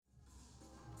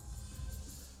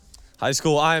High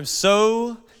school, I am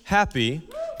so happy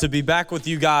to be back with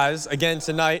you guys again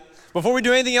tonight. Before we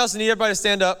do anything else, I need everybody to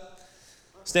stand up.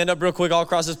 Stand up real quick all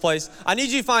across this place. I need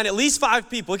you to find at least 5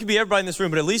 people. It could be everybody in this room,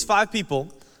 but at least 5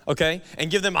 people, okay? And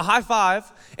give them a high five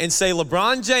and say,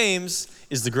 LeBron James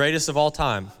is the greatest of all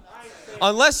time.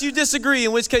 Unless you disagree,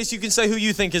 in which case you can say who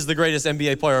you think is the greatest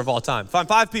NBA player of all time. Find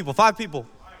 5 people, 5 people.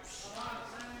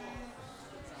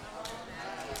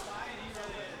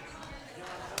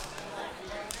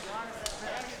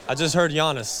 I just heard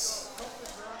Giannis.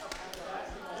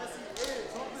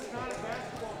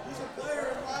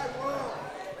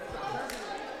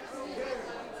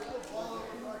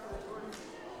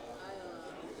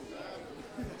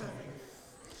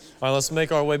 All right, let's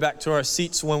make our way back to our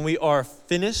seats when we are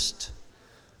finished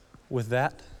with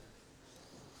that.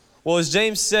 Well, as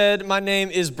James said, my name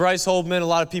is Bryce Holdman. A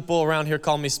lot of people around here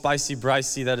call me Spicy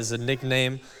Brycey. That is a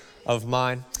nickname of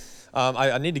mine.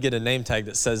 I need to get a name tag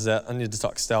that says that. I need to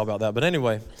talk to Stal about that. But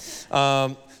anyway,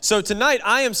 so tonight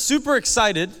I am super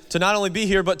excited to not only be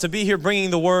here, but to be here bringing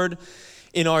the word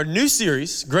in our new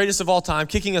series, Greatest of All Time,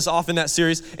 kicking us off in that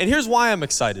series. And here's why I'm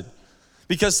excited.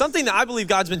 Because something that I believe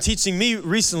God's been teaching me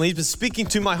recently, He's been speaking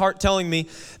to my heart, telling me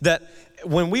that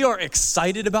when we are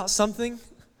excited about something,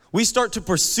 we start to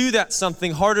pursue that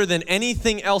something harder than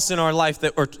anything else in our life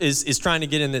that is trying to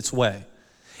get in its way.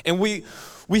 And we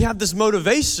have this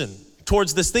motivation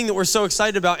towards this thing that we're so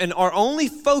excited about, and our only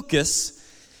focus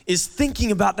is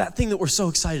thinking about that thing that we're so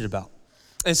excited about.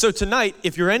 And so tonight,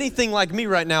 if you're anything like me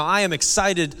right now, I am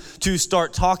excited to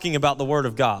start talking about the Word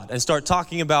of God and start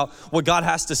talking about what God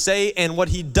has to say and what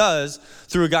He does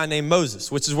through a guy named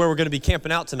Moses, which is where we're going to be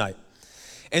camping out tonight.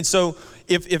 And so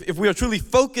if we are truly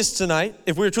focused tonight,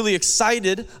 if we are truly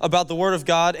excited about the Word of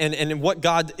God and what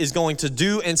God is going to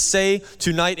do and say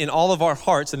tonight in all of our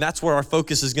hearts, and that's where our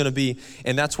focus is going to be,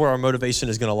 and that's where our motivation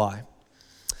is going to lie.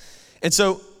 And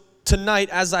so tonight,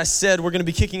 as I said, we're going to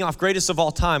be kicking off Greatest of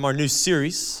All Time, our new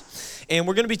series, and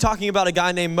we're going to be talking about a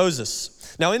guy named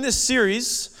Moses. Now in this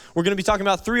series, we're going to be talking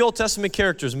about 3 Old Testament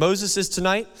characters. Moses is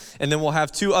tonight, and then we'll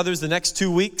have 2 others the next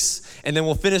 2 weeks, and then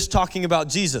we'll finish talking about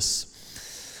Jesus.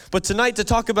 But tonight, to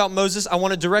talk about Moses, I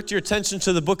want to direct your attention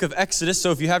to the book of Exodus.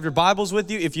 So if you have your Bibles with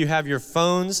you, if you have your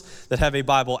phones that have a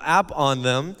Bible app on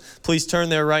them, please turn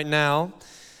there right now.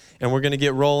 And we're going to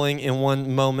get rolling in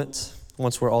one moment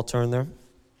once we're all turned there.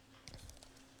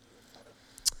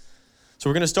 So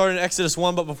we're going to start in Exodus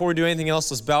 1, but before we do anything else,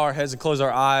 let's bow our heads and close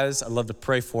our eyes. I'd love to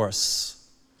pray for us.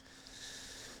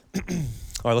 All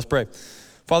right, let's pray.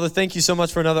 Father, thank you so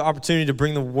much for another opportunity to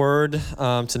bring the word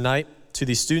tonight to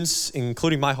these students,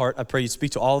 including my heart. I pray you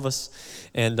speak to all of us.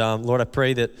 And Lord, I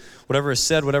pray that whatever is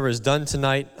said, whatever is done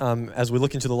tonight, as we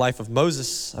look into the life of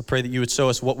Moses, I pray that you would show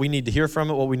us what we need to hear from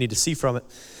it, what we need to see from it,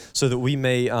 so that we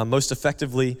may most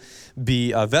effectively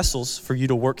be vessels for you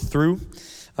to work through.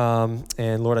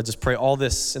 And Lord, I just pray all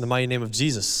this in the mighty name of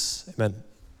Jesus. Amen.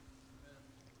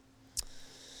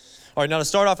 All right, now to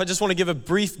start off, I just want to give a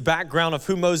brief background of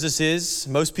who Moses is.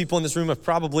 Most people in this room have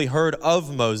probably heard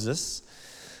of Moses.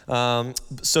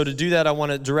 So to do that, I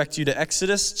want to direct you to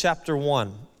Exodus chapter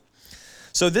 1.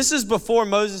 So this is before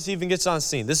Moses even gets on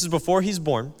scene. This is before he's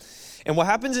born. And what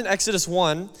happens in Exodus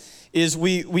 1 is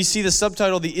we see the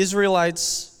subtitle, The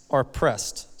Israelites Are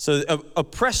Oppressed. So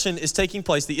oppression is taking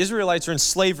place. The Israelites are in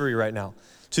slavery right now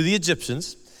to the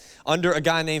Egyptians under a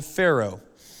guy named Pharaoh,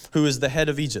 who is the head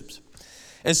of Egypt.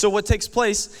 And so what takes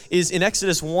place is in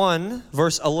Exodus 1,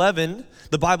 verse 11,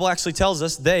 the Bible actually tells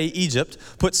us they, Egypt,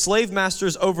 put slave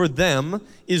masters over them,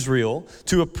 Israel,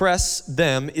 to oppress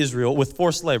them, Israel, with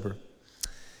forced labor.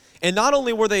 And not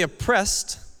only were they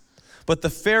oppressed, but the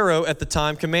Pharaoh at the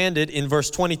time commanded in verse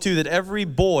 22 that every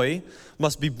boy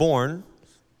must be born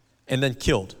and then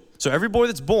killed. So every boy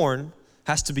that's born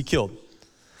has to be killed.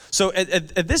 So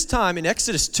at this time in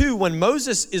Exodus 2, when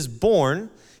Moses is born,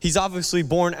 he's obviously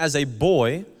born as a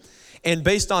boy, and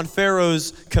based on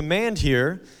Pharaoh's command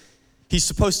here, he's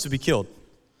supposed to be killed.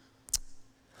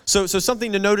 So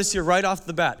something to notice here right off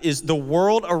the bat is the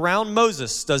world around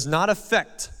Moses does not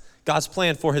affect God's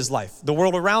plan for his life. The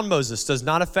world around Moses does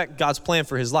not affect God's plan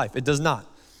for his life. It does not.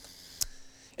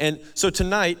 And so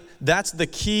tonight, that's the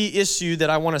key issue that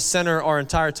I want to center our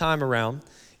entire time around,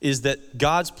 is that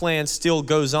God's plan still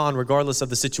goes on regardless of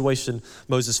the situation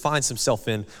Moses finds himself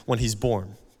in when he's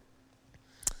born.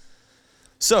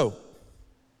 So,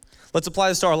 let's apply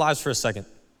this to our lives for a second.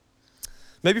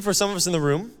 Maybe for some of us in the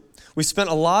room, we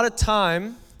spent a lot of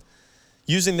time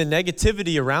using the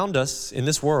negativity around us in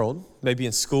this world, maybe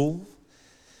in school,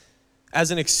 as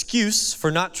an excuse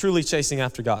for not truly chasing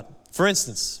after God. For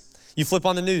instance, you flip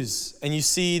on the news and you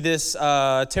see this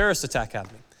terrorist attack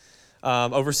happening.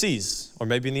 overseas, or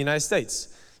maybe in the United States.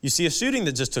 You see a shooting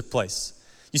that just took place.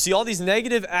 You see all these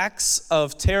negative acts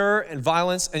of terror and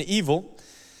violence and evil,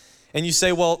 and you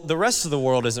say, well, the rest of the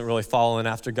world isn't really following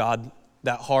after God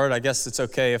that hard. I guess it's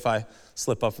okay if I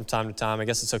slip up from time to time. I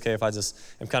guess it's okay if I just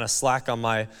am kind of slack on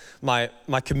my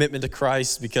commitment to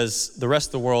Christ, because the rest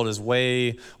of the world is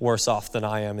way worse off than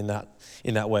I am in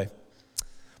that way.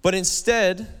 But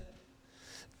instead,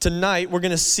 tonight we're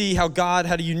going to see how God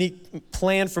had a unique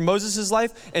plan for Moses'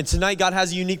 life, and tonight God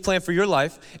has a unique plan for your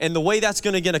life. And the way that's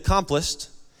going to get accomplished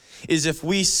is if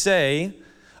we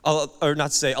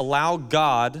allow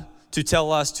God to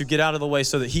tell us to get out of the way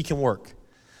so that he can work.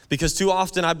 Because too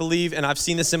often I believe, and I've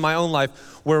seen this in my own life,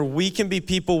 where we can be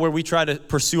people where we try to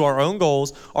pursue our own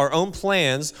goals, our own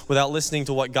plans, without listening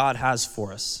to what God has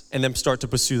for us, and then start to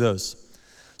pursue those.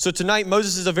 So tonight,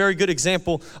 Moses is a very good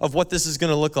example of what this is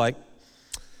going to look like.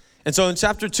 And so in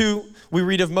chapter 2, we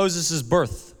read of Moses'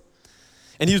 birth.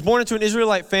 And he was born into an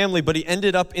Israelite family, but he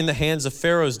ended up in the hands of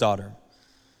Pharaoh's daughter.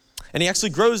 And he actually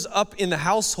grows up in the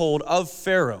household of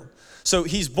Pharaoh. So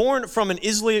he's born from an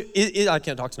Israelite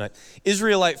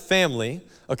family,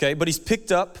 okay, but he's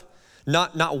picked up,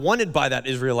 not wanted by that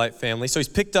Israelite family, so he's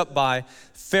picked up by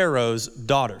Pharaoh's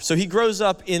daughter. So he grows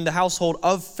up in the household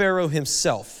of Pharaoh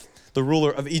himself, the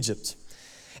ruler of Egypt.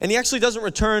 And he actually doesn't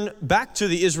return back to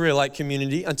the Israelite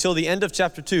community until the end of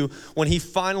chapter 2, when he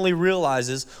finally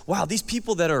realizes, wow, these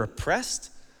people that are oppressed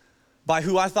by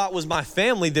who I thought was my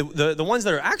family, the ones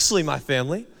that are actually my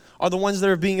family, are the ones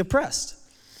that are being oppressed.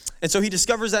 And so he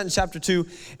discovers that in chapter 2,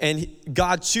 and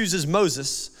God chooses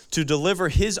Moses to deliver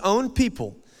his own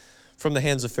people from the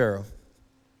hands of Pharaoh.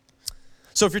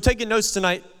 So if you're taking notes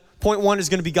tonight, point 1 is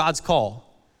going to be God's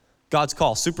call. God's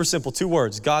call, super simple, 2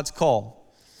 words, God's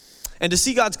call. And to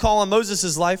see God's call on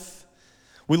Moses' life,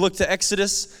 we look to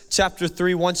Exodus chapter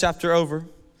 3, 1 chapter over.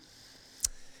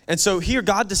 And so here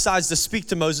God decides to speak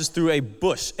to Moses through a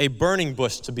bush, a burning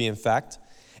bush to be in fact.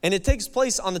 And it takes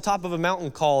place on the top of a mountain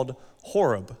called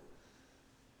Horeb,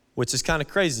 which is kind of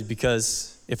crazy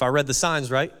because if I read the signs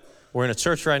right, we're in a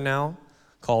church right now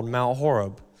called Mount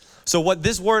Horeb. So what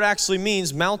this word actually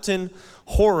means, Mountain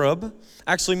Horeb,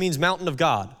 actually means mountain of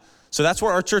God. So that's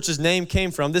where our church's name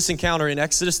came from, this encounter in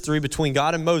Exodus 3 between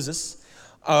God and Moses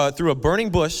through a burning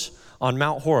bush on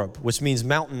Mount Horeb, which means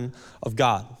mountain of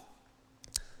God.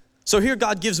 So here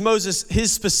God gives Moses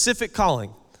his specific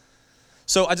calling.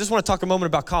 So I just want to talk a moment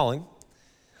about calling.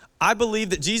 I believe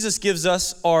that Jesus gives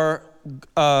us our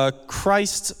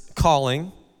Christ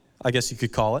calling, I guess you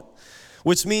could call it,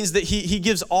 which means that he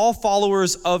gives all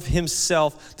followers of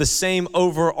himself the same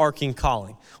overarching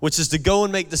calling, which is to go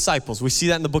and make disciples. We see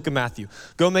that in the book of Matthew.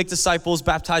 Go make disciples,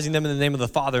 baptizing them in the name of the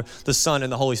Father, the Son,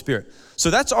 and the Holy Spirit. So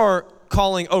that's our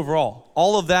calling overall.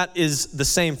 All of that is the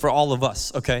same for all of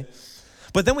us, okay?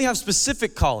 But then we have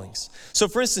specific callings. So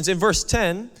for instance, in verse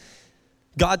 10,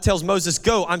 God tells Moses,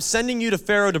 go, I'm sending you to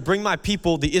Pharaoh to bring my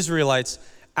people, the Israelites,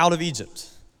 out of Egypt.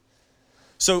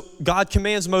 So God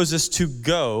commands Moses to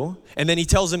go, and then he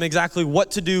tells him exactly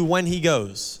what to do when he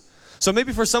goes. So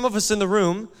maybe for some of us in the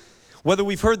room, whether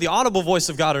we've heard the audible voice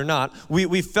of God or not,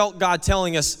 we felt God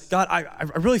telling us, God, I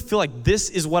really feel like this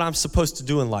is what I'm supposed to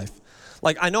do in life.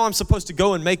 Like, I know I'm supposed to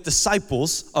go and make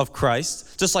disciples of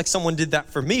Christ, just like someone did that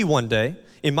for me one day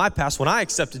in my past when I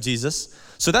accepted Jesus.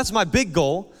 So that's my big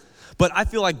goal. But I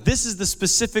feel like this is the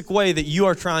specific way that you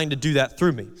are trying to do that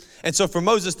through me. And so for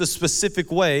Moses, the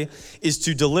specific way is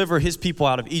to deliver his people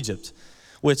out of Egypt,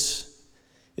 which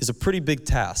is a pretty big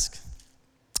task.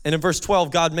 And in verse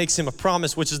 12, God makes him a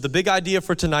promise, which is the big idea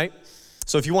for tonight.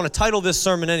 So if you want to title this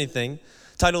sermon anything,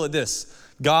 title it this: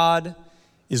 God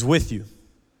is with you.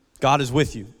 God is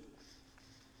with you.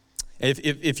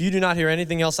 If you do not hear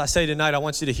anything else I say tonight, I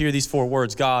want you to hear these 4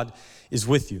 words: God is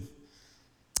with you.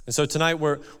 And so tonight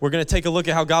we're going to take a look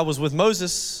at how God was with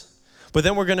Moses, but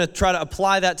then we're going to try to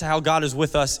apply that to how God is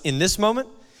with us in this moment,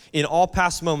 in all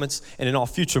past moments, and in all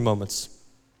future moments.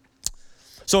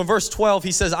 So in verse 12,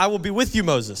 he says, I will be with you,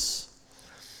 Moses.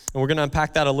 And we're going to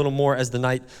unpack that a little more as the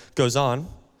night goes on.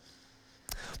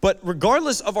 But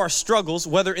regardless of our struggles,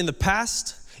 whether in the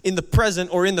past, in the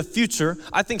present, or in the future,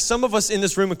 I think some of us in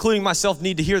this room, including myself,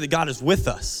 need to hear that God is with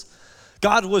us.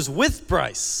 God was with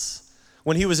Bryce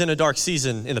when he was in a dark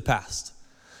season in the past.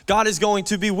 God is going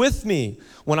to be with me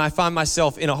when I find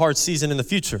myself in a hard season in the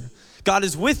future. God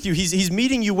is with you. He's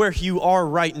meeting you where you are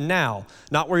right now,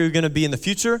 not where you're going to be in the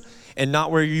future and not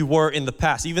where you were in the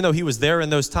past. Even though he was there in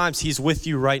those times, he's with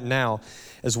you right now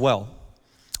as well,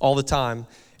 all the time,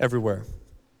 everywhere.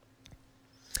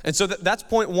 And so that's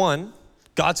point 1,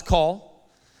 God's call,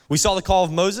 We saw the call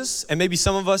of Moses, and maybe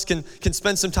some of us can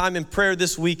spend some time in prayer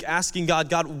this week asking God,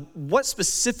 what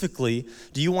specifically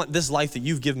do you want this life that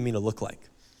you've given me to look like?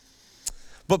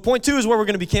 But point 2 is where we're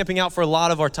going to be camping out for a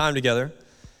lot of our time together,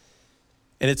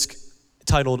 and it's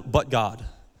titled, But God.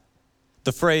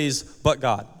 The phrase, but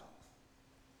God.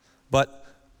 But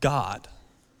God.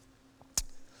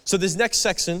 So this next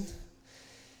section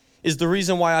is the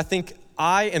reason why I think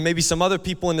I and maybe some other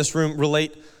people in this room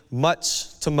relate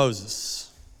much to Moses.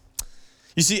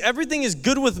 You see, everything is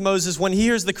good with Moses when he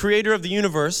hears the creator of the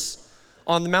universe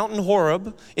on the mountain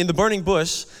Horeb in the burning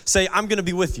bush say, I'm going to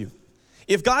be with you.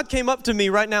 If God came up to me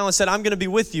right now and said, I'm going to be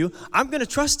with you, I'm going to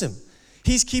trust him.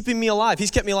 He's keeping me alive. He's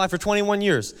kept me alive for 21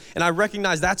 years. And I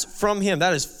recognize that's from him.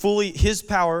 That is fully his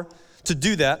power to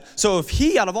do that. So if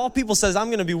he, out of all people, says, I'm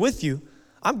going to be with you,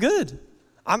 I'm good.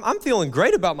 I'm feeling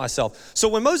great about myself. So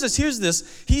when Moses hears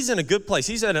this, he's in a good place.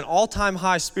 He's at an all-time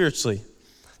high spiritually,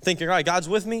 thinking, all right, God's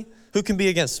with me. Who can be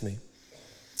against me?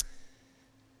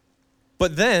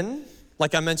 But then,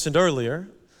 like I mentioned earlier,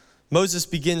 Moses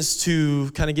begins to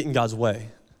kind of get in God's way.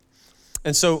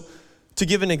 And so to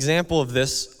give an example of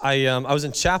this, I was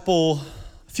in chapel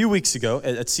a few weeks ago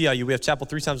at CIU. We have chapel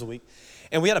 3 times a week.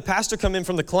 And we had a pastor come in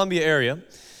from the Columbia area.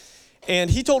 And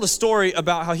he told a story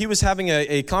about how he was having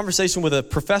a conversation with a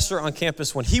professor on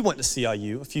campus when he went to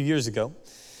CIU a few years ago.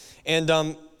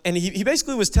 And he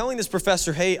basically was telling this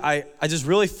professor, hey, I just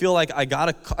really feel like I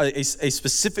got a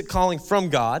specific calling from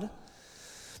God.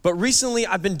 But recently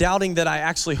I've been doubting that I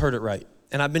actually heard it right.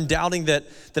 And I've been doubting that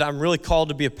I'm really called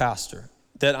to be a pastor.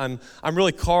 That I'm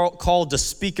really called to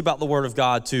speak about the word of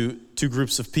God to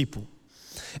groups of people.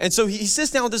 And so he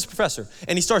sits down with this professor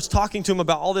and he starts talking to him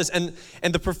about all this. And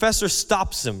the professor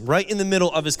stops him right in the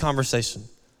middle of his conversation.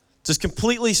 Just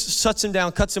completely shuts him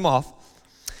down, cuts him off.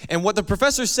 And what the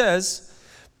professor says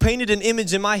painted an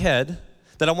image in my head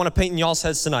that I want to paint in y'all's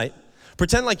heads tonight.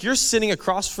 Pretend like you're sitting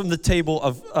across from the table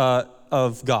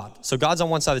of God. So God's on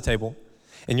one side of the table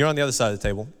and you're on the other side of the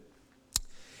table.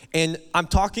 And I'm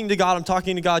talking to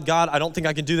God, God, I don't think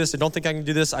I can do this. I don't think I can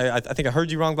do this. I think I heard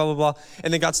you wrong, blah, blah, blah.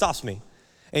 And then God stops me.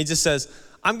 And he just says,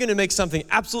 I'm going to make something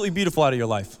absolutely beautiful out of your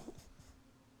life.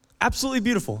 Absolutely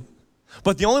beautiful.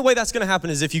 But the only way that's going to happen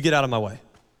is if you get out of my way.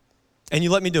 And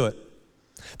you let me do it.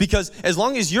 Because as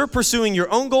long as you're pursuing your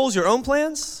own goals, your own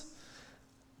plans,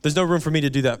 there's no room for me to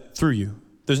do that through you.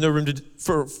 There's no room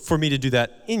for me to do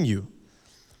that in you.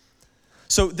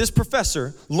 So this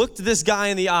professor looked this guy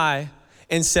in the eye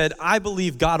and said, I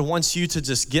believe God wants you to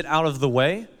just get out of the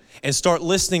way and start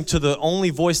listening to the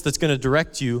only voice that's going to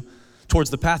direct you towards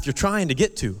the path you're trying to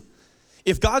get to.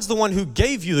 If God's the one who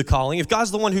gave you the calling, if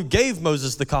God's the one who gave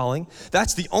Moses the calling,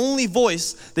 that's the only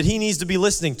voice that he needs to be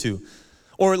listening to.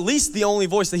 Or at least the only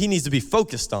voice that he needs to be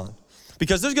focused on.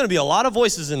 Because there's going to be a lot of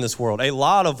voices in this world, a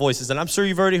lot of voices, and I'm sure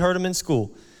you've already heard them in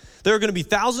school. There are going to be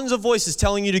thousands of voices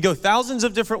telling you to go thousands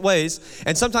of different ways,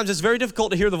 and sometimes it's very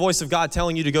difficult to hear the voice of God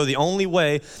telling you to go the only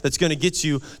way that's going to get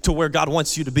you to where God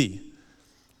wants you to be.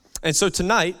 And so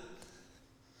tonight,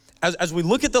 as we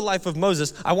look at the life of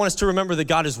Moses, I want us to remember that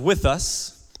God is with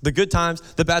us, the good times,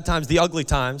 the bad times, the ugly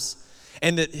times,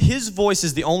 and that his voice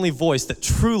is the only voice that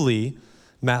truly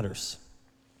matters.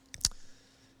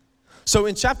 So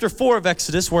in chapter 4 of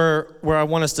Exodus, where I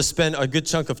want us to spend a good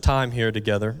chunk of time here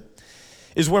together,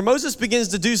 is where Moses begins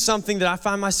to do something that I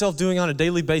find myself doing on a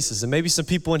daily basis, and maybe some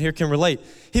people in here can relate.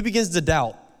 He begins to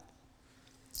doubt.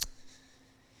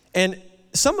 And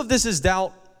some of this is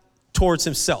doubt towards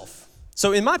himself.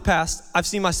 So in my past, I've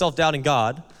seen myself doubting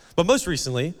God, but most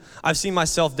recently, I've seen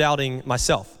myself doubting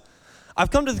myself. I've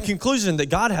come to the conclusion that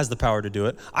God has the power to do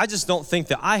it. I just don't think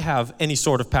that I have any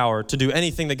sort of power to do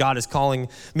anything that God is calling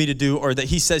me to do or that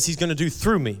he says he's going to do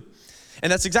through me.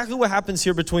 And that's exactly what happens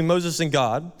here between Moses and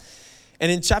God. And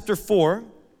in chapter 4,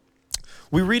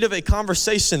 we read of a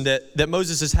conversation that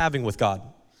Moses is having with God.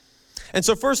 And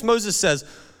so first Moses says,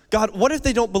 God, what if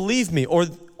they don't believe me or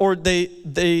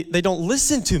they don't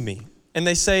listen to me? And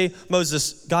they say,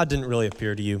 Moses, God didn't really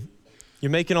appear to you. You're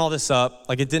making all this up,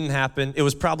 like it didn't happen. It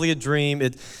was probably a dream.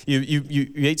 You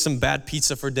ate some bad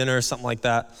pizza for dinner or something like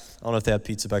that. I don't know if they had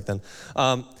pizza back then.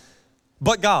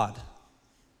 But God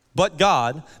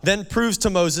then proves to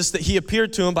Moses that he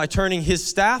appeared to him by turning his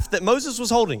staff that Moses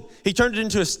was holding. He turned it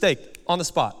into a snake on the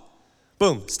spot.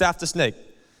 Boom, staff to snake.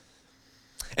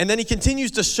 And then he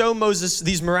continues to show Moses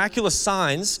these miraculous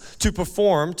signs to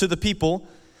perform to the people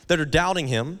that are doubting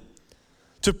him,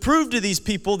 to prove to these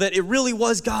people that it really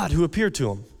was God who appeared to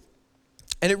him.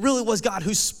 And it really was God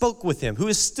who spoke with him, who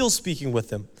is still speaking with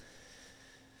him.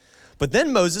 But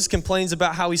then Moses complains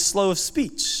about how he's slow of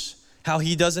speech how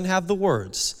he doesn't have the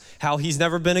words, how he's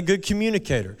never been a good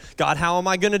communicator. God, how am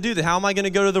I going to do that? How am I going to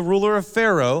go to the ruler of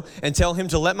Pharaoh and tell him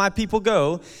to let my people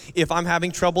go if I'm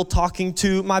having trouble talking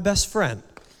to my best friend?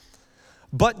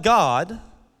 But God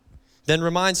then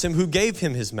reminds him who gave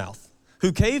him his mouth,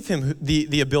 who gave him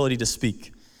the ability to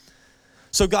speak.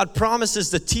 So God promises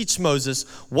to teach Moses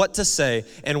what to say,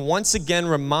 and once again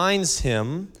reminds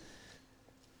him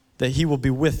that he will be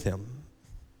with him.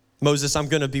 Moses, I'm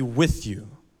going to be with you.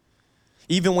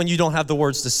 Even when you don't have the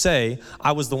words to say,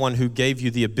 I was the one who gave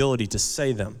you the ability to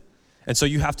say them. And so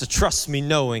you have to trust me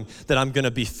knowing that I'm going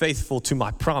to be faithful to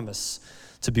my promise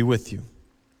to be with you.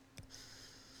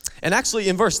 And actually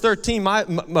in verse 13,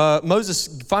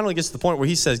 Moses finally gets to the point where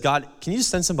he says, God, can you just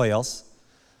send somebody else?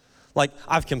 Like,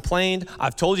 I've complained.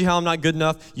 I've told you how I'm not good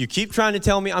enough. You keep trying to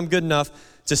tell me I'm good enough.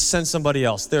 Just send somebody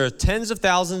else. There are tens of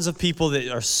thousands of people that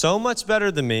are so much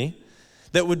better than me,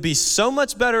 that would be so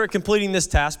much better at completing this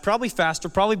task, probably faster,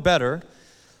 probably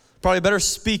a better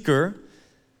speaker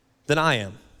than I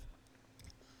am.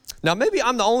 Now, maybe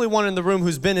I'm the only one in the room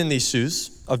who's been in these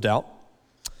shoes of doubt.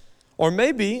 Or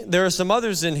maybe there are some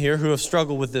others in here who have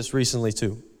struggled with this recently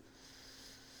too.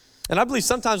 And I believe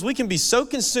sometimes we can be so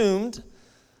consumed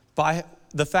by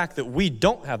the fact that we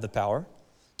don't have the power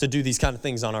to do these kind of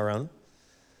things on our own.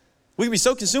 We can be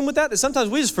so consumed with that sometimes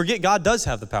we just forget God does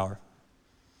have the power.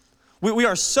 We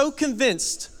are so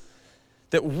convinced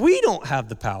that we don't have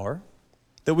the power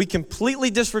that we completely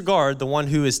disregard the one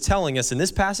who is telling us in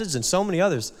this passage and so many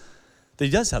others that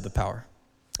he does have the power.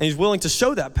 And he's willing to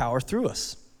show that power through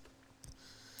us.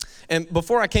 And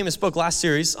before I came and spoke last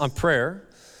series on prayer,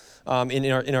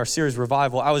 in our series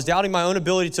Revival, I was doubting my own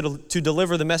ability to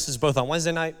deliver the message both on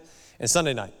Wednesday night and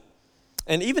Sunday night.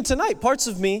 And even tonight, parts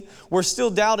of me were still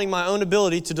doubting my own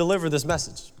ability to deliver this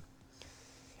message.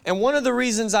 And one of the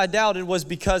reasons I doubted was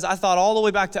because I thought all the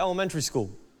way back to elementary school.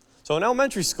 So in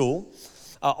elementary school,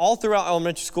 all throughout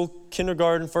elementary school,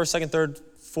 kindergarten, first, second, third,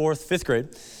 fourth, fifth grade,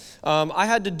 I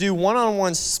had to do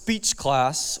one-on-one speech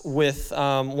class with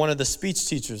one of the speech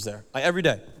teachers there, like every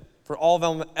day for all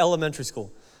of elementary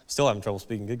school. Still having trouble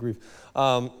speaking, good grief.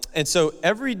 And so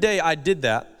every day I did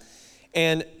that.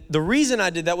 And the reason I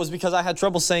did that was because I had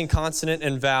trouble saying consonant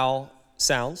and vowel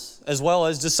sounds, as well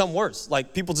as just some words.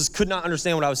 Like people just could not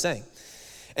understand what I was saying.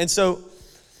 And so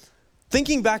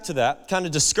thinking back to that kind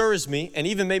of discouraged me and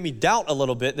even made me doubt a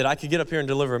little bit that I could get up here and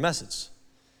deliver a message,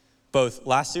 both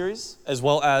last series as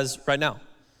well as right now.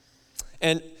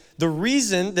 And the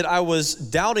reason that I was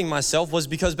doubting myself was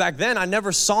because back then I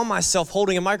never saw myself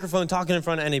holding a microphone talking in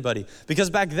front of anybody. Because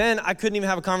back then I couldn't even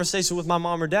have a conversation with my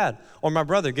mom or dad or my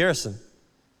brother, Garrison.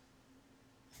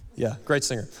 Yeah, great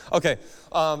singer. Okay,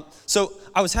 so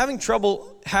I was having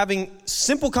trouble having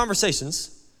simple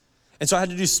conversations, and so I had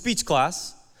to do speech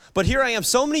class. But here I am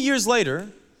so many years later,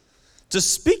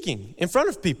 just speaking in front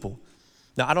of people.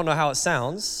 Now, I don't know how it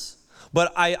sounds,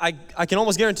 but I can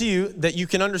almost guarantee you that you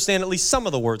can understand at least some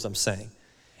of the words I'm saying.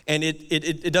 And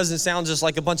it doesn't sound just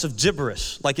like a bunch of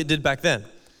gibberish like it did back then.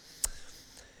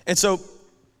 And so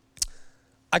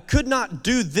I could not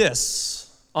do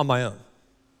this on my own.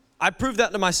 I proved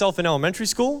that to myself in elementary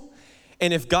school.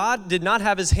 And if God did not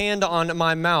have his hand on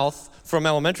my mouth from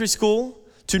elementary school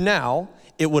to now,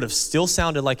 it would have still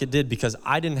sounded like it did because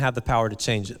I didn't have the power to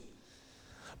change it.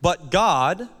 But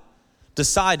God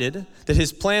decided that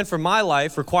his plan for my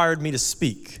life required me to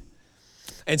speak.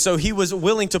 And so he was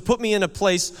willing to put me in a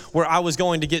place where I was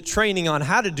going to get training on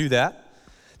how to do that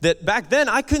back then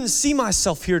I couldn't see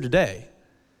myself here today.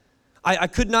 I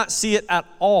could not see it at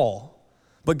all,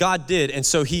 but God did. And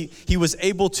so he was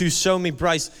able to show me,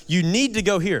 Bryce, you need to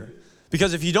go here,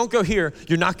 because if you don't go here,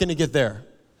 you're not going to get there.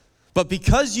 But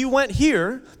because you went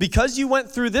here, because you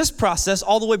went through this process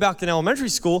all the way back in elementary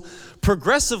school,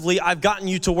 progressively I've gotten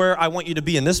you to where I want you to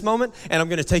be in this moment, and I'm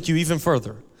going to take you even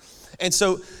further. And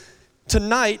so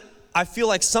tonight, I feel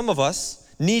like some of us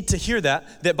need to hear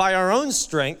that by our own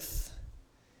strength,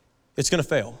 it's going to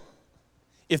fail.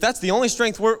 If that's the only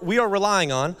strength we are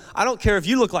relying on, I don't care if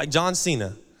you look like John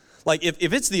Cena. Like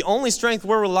if it's the only strength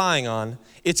we're relying on,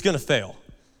 it's going to fail.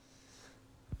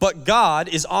 But God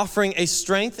is offering a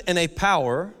strength and a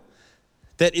power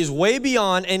that is way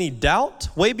beyond any doubt,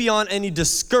 way beyond any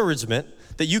discouragement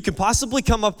that you can possibly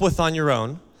come up with on your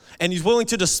own. And he's willing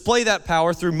to display that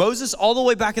power through Moses all the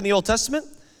way back in the Old Testament.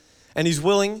 And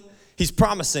he's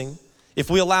promising,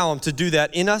 if we allow him, to do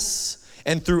that in us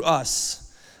and through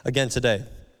us again today.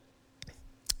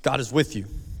 God is with you.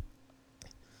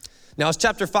 Now, as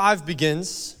chapter 5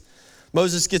 begins,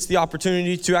 Moses gets the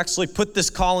opportunity to actually put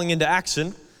this calling into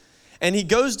action. And he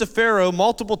goes to Pharaoh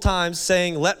multiple times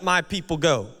saying, let my people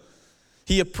go.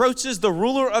 He approaches the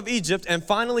ruler of Egypt and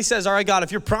finally says, all right, God,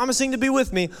 if you're promising to be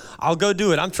with me, I'll go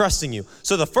do it. I'm trusting you.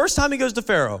 So the first time he goes to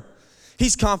Pharaoh,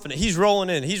 he's confident. He's rolling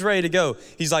in. He's ready to go.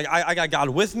 He's like, I got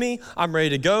God with me. I'm ready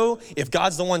to go. If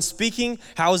God's the one speaking,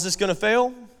 how is this going to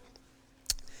fail?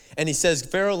 And he says,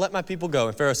 Pharaoh, let my people go.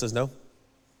 And Pharaoh says, no.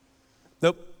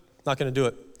 Nope, not going to do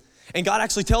it. And God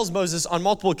actually tells Moses on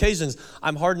multiple occasions,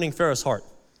 I'm hardening Pharaoh's heart.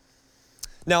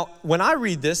 Now, when I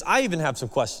read this, I even have some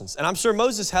questions. And I'm sure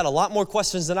Moses had a lot more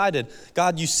questions than I did.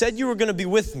 God, you said you were going to be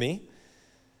with me.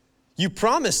 You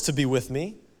promised to be with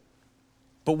me.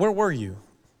 But where were you?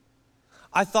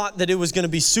 I thought that it was going to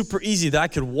be super easy, that I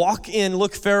could walk in,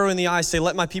 look Pharaoh in the eye, say,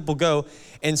 let my people go,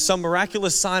 and some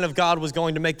miraculous sign of God was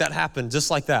going to make that happen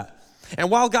just like that. And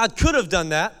while God could have done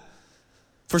that,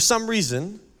 for some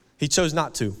reason, he chose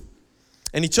not to.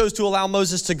 And he chose to allow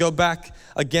Moses to go back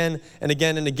again and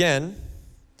again and again.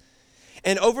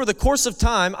 And over the course of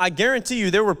time, I guarantee you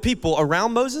there were people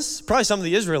around Moses, probably some of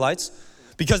the Israelites,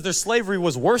 because their slavery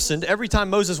was worsened. Every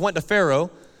time Moses went to Pharaoh,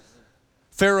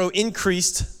 Pharaoh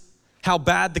increased how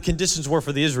bad the conditions were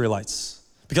for the Israelites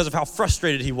because of how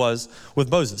frustrated he was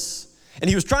with Moses. And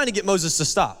he was trying to get Moses to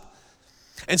stop.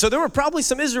 And so there were probably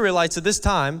some Israelites at this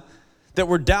time that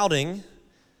were doubting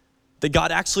that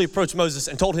God actually approached Moses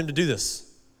and told him to do this.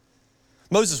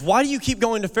 Moses, why do you keep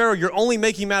going to Pharaoh? You're only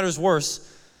making matters worse.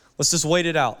 Let's just wait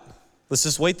it out. Let's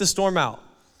just wait the storm out.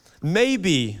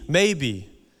 Maybe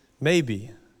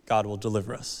God will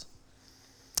deliver us.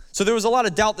 So there was a lot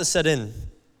of doubt that set in.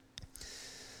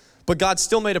 But God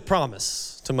still made a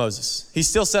promise to Moses. He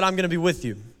still said, I'm going to be with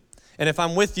you. And if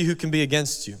I'm with you, who can be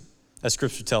against you? As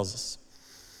Scripture tells us.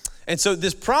 And so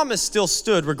this promise still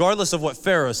stood regardless of what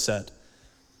Pharaoh said.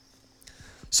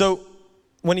 So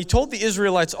when he told the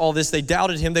Israelites all this, they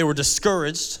doubted him. They were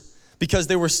discouraged because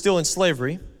they were still in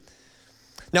slavery.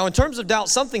 Now, in terms of doubt,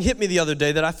 something hit me the other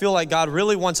day that I feel like God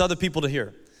really wants other people to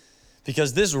hear,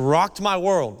 because this rocked my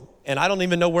world, and I don't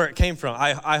even know where it came from.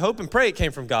 I hope and pray it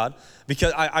came from God,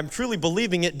 because I'm truly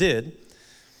believing it did.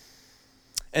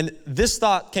 And this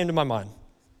thought came to my mind.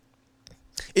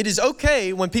 It is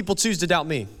okay when people choose to doubt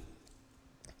me.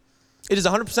 It is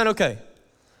 100% okay.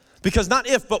 Because not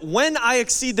if, but when I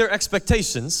exceed their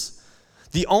expectations,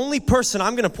 the only person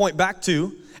I'm going to point back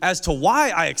to as to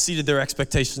why I exceeded their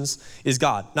expectations is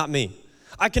God, not me.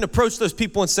 I can approach those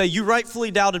people and say, you rightfully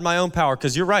doubted my own power,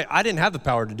 because you're right, I didn't have the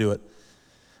power to do it.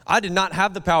 I did not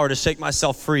have the power to shake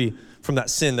myself free from that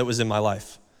sin that was in my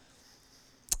life.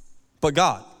 But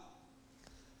God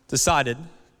decided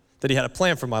that he had a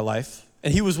plan for my life,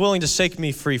 and he was willing to shake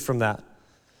me free from that.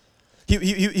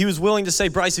 He was willing to say,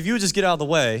 Bryce, if you would just get out of the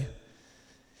way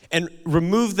and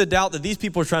remove the doubt that these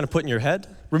people are trying to put in your head,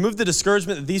 remove the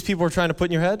discouragement that these people are trying to put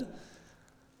in your head,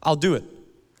 I'll do it.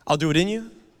 I'll do it in you,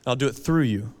 and I'll do it through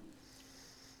you.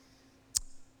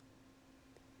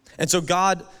 And so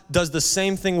God does the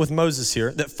same thing with Moses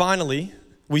here, that finally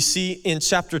we see in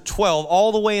chapter 12,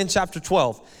 all the way in chapter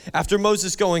 12, after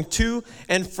Moses going to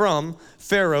and from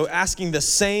Pharaoh, asking the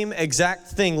same exact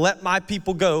thing, let my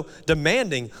people go,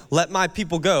 demanding, let my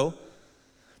people go,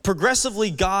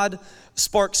 progressively God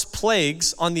sparks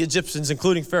plagues on the Egyptians,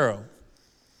 including Pharaoh.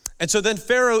 And so then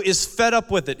Pharaoh is fed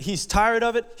up with it. He's tired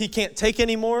of it. He can't take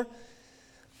anymore.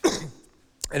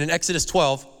 And in Exodus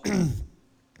 12,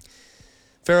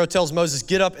 Pharaoh tells Moses,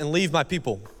 get up and leave my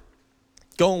people.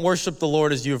 Go and worship the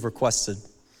Lord as you have requested.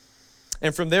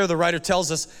 And from there, the writer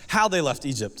tells us how they left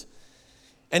Egypt.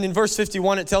 And in verse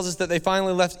 51, it tells us that they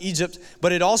finally left Egypt,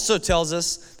 but it also tells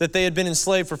us that they had been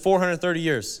enslaved for 430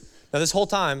 years. Now, this whole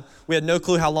time, we had no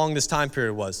clue how long this time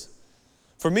period was.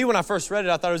 For me, when I first read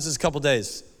it, I thought it was just a couple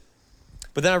days.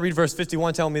 But then I read verse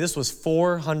 51 telling me this was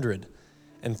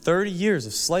 430 years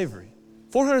of slavery.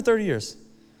 430 years.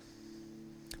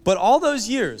 But all those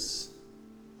years,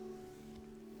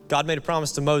 God made a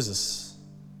promise to Moses.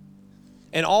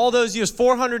 And all those years,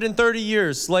 430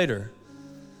 years later,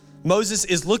 Moses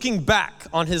is looking back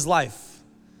on his life.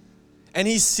 And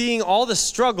he's seeing all the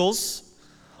struggles,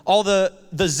 all the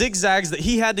zigzags that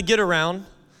he had to get around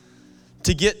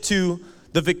to get to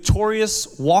the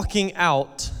victorious walking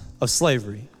out of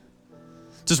slavery.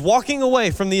 Just walking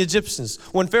away from the Egyptians.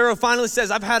 When Pharaoh finally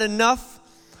says, I've had enough,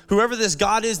 whoever this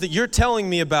God is that you're telling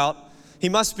me about, he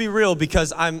must be real,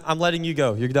 because I'm letting you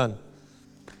go. You're done.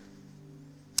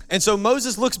 And so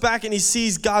Moses looks back and he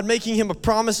sees God making him a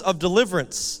promise of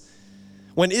deliverance.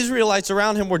 When Israelites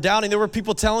around him were doubting, there were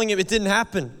people telling him it didn't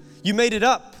happen. You made it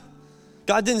up.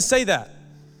 God didn't say that.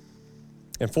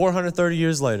 And 430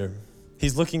 years later,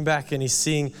 he's looking back and he's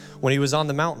seeing when he was on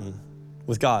the mountain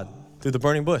with God through the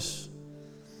burning bush.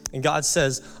 And God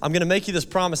says, I'm going to make you this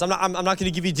promise. I'm not going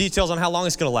to give you details on how long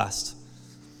it's going to last.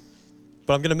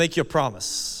 but I'm going to make you a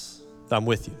promise that I'm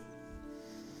with you.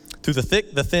 Through the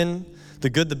thick, the thin, the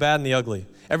good, the bad, and the ugly.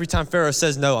 Every time Pharaoh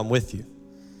says no, I'm with you.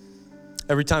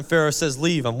 Every time Pharaoh says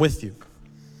leave, I'm with you.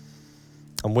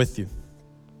 I'm with you.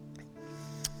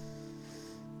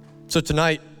 So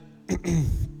tonight,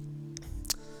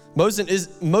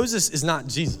 Moses is not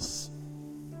Jesus,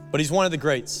 but he's one of the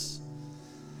greats,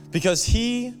 because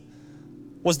he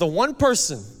was the one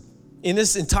person in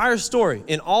this entire story,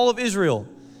 in all of Israel,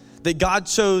 that God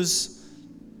chose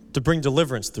to bring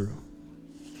deliverance through.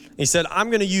 He said, I'm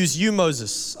going to use you,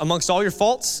 Moses, amongst all your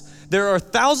faults. There are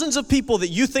thousands of people that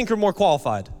you think are more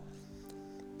qualified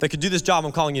that could do this job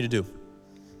I'm calling you to do.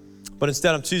 But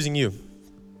instead, I'm choosing you.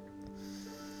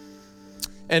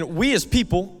 And we as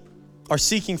people are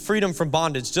seeking freedom from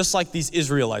bondage, just like these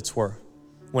Israelites were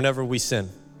whenever we sin.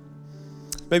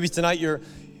 Maybe tonight you're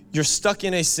stuck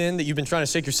in a sin that you've been trying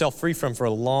to shake yourself free from for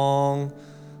a long,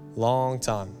 long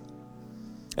time.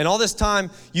 And all this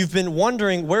time, you've been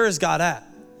wondering, where is God at?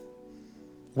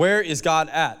 Where is God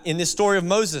at? In this story of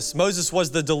Moses, Moses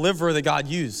was the deliverer that God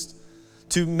used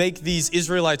to make these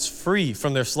Israelites free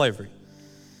from their slavery.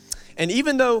 And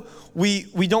even though we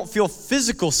don't feel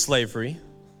physical slavery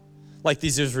like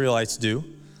these Israelites do,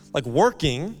 like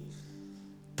working,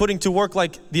 putting to work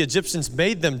like the Egyptians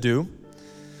made them do,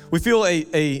 we feel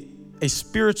a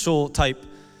spiritual type,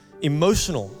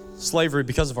 emotional slavery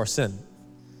because of our sin.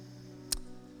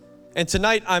 And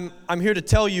tonight, I'm here to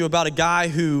tell you about a guy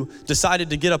who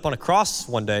decided to get up on a cross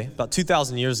one day, about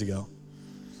 2,000 years ago,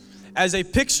 as a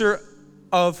picture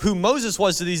of who Moses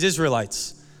was to these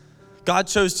Israelites. God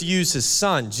chose to use his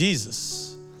son,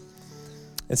 Jesus,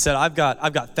 and said, I've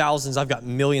got thousands, I've got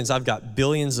millions, I've got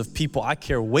billions of people I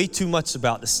care way too much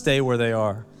about to stay where they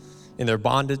are, in their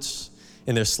bondage,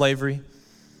 in their slavery.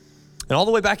 And all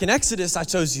the way back in Exodus, I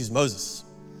chose to use Moses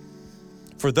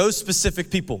for those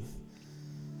specific people.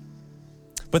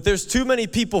 But there's too many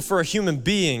people for a human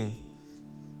being,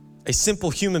 a simple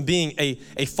human being,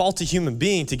 a faulty human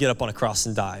being, to get up on a cross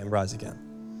and die and rise again.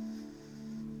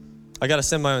 I got to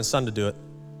send my own son to do it.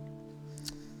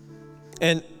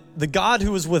 And the God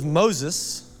who was with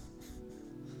Moses,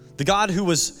 the God who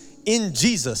was in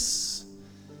Jesus,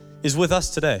 is with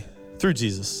us today through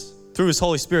Jesus, through his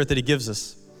Holy Spirit that he gives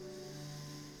us.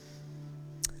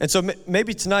 And so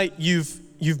maybe tonight you've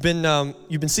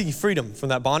been seeking freedom from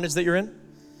that bondage that you're in,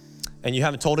 and you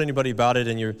haven't told anybody about it,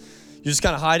 and you're just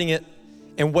kind of hiding it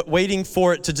and waiting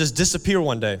for it to just disappear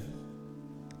one day.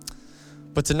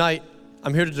 But tonight,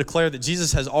 I'm here to declare that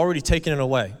Jesus has already taken it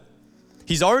away.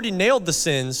 He's already nailed the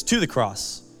sins to the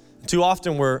cross. Too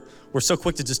often we're so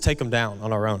quick to just take them down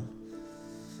on our own.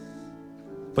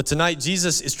 But tonight,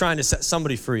 Jesus is trying to set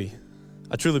somebody free.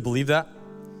 I truly believe that.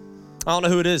 I don't know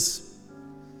who it is,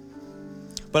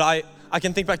 but I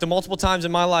can think back to multiple times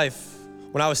in my life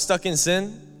when I was stuck in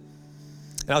sin,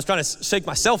 and I was trying to shake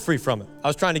myself free from it. I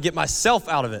was trying to get myself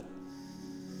out of it.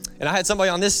 And I had somebody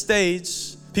on this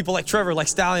stage, people like Trevor, like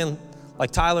Stallion,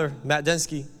 like Tyler, Matt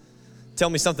Densky,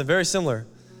 tell me something very similar.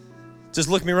 Just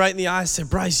look me right in the eye and say,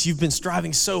 Bryce, you've been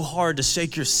striving so hard to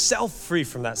shake yourself free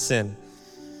from that sin.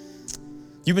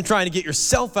 You've been trying to get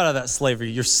yourself out of that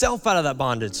slavery, yourself out of that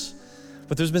bondage.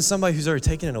 But there's been somebody who's already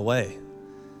taken it away.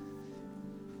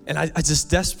 And I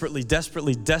just desperately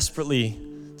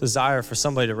desire for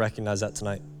somebody to recognize that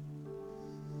tonight.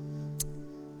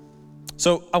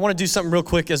 So I want to do something real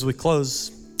quick as we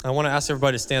close. I want to ask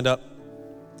everybody to stand up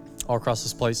all across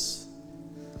this place.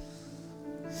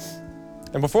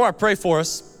 And before I pray for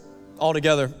us all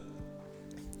together,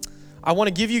 I want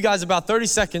to give you guys about 30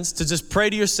 seconds to just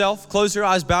pray to yourself, close your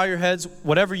eyes, bow your heads,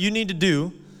 whatever you need to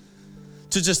do,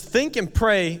 to just think and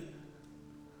pray,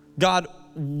 God,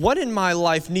 what in my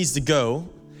life needs to go?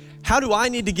 How do I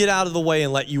need to get out of the way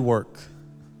and let you work?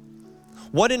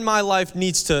 What in my life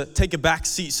needs to take a back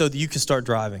seat so that you can start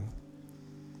driving?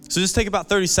 So just take about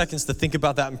 30 seconds to think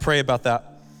about that and pray about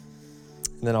that.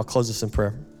 And then I'll close this in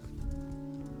prayer.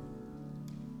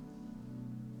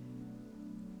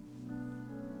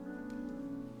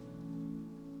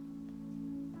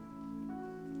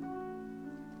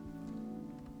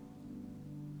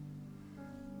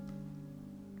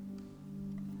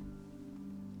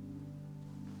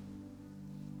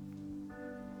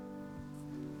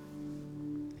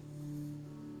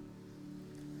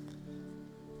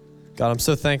 God, I'm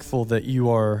so thankful that you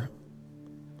are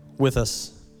with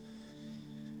us.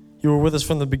 You were with us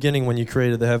from the beginning when you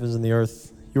created the heavens and the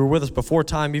earth. You were with us before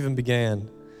time even began.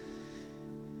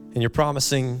 And you're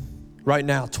promising right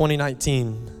now,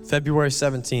 2019, February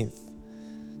 17th,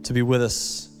 to be with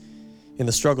us in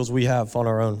the struggles we have on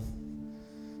our own.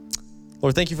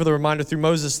 Lord, thank you for the reminder through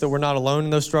Moses that we're not alone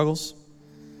in those struggles.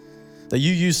 that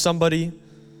you used somebody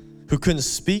who couldn't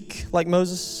speak like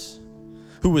Moses,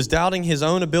 who was doubting his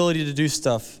own ability to do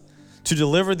stuff, to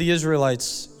deliver the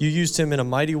Israelites. You used him in a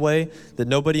mighty way that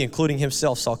nobody, including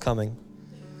himself, saw coming.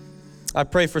 I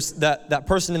pray for that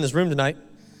person in this room tonight,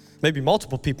 maybe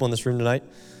multiple people in this room tonight,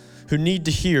 who need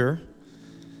to hear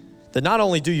that not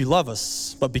only do you love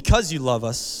us, but because you love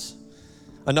us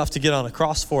enough to get on a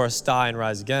cross for us, die, and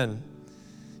rise again,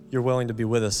 you're willing to be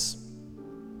with us.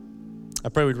 I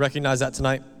pray we'd recognize that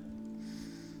tonight,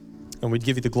 and we'd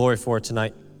give you the glory for it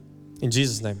tonight. In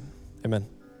Jesus' name, amen.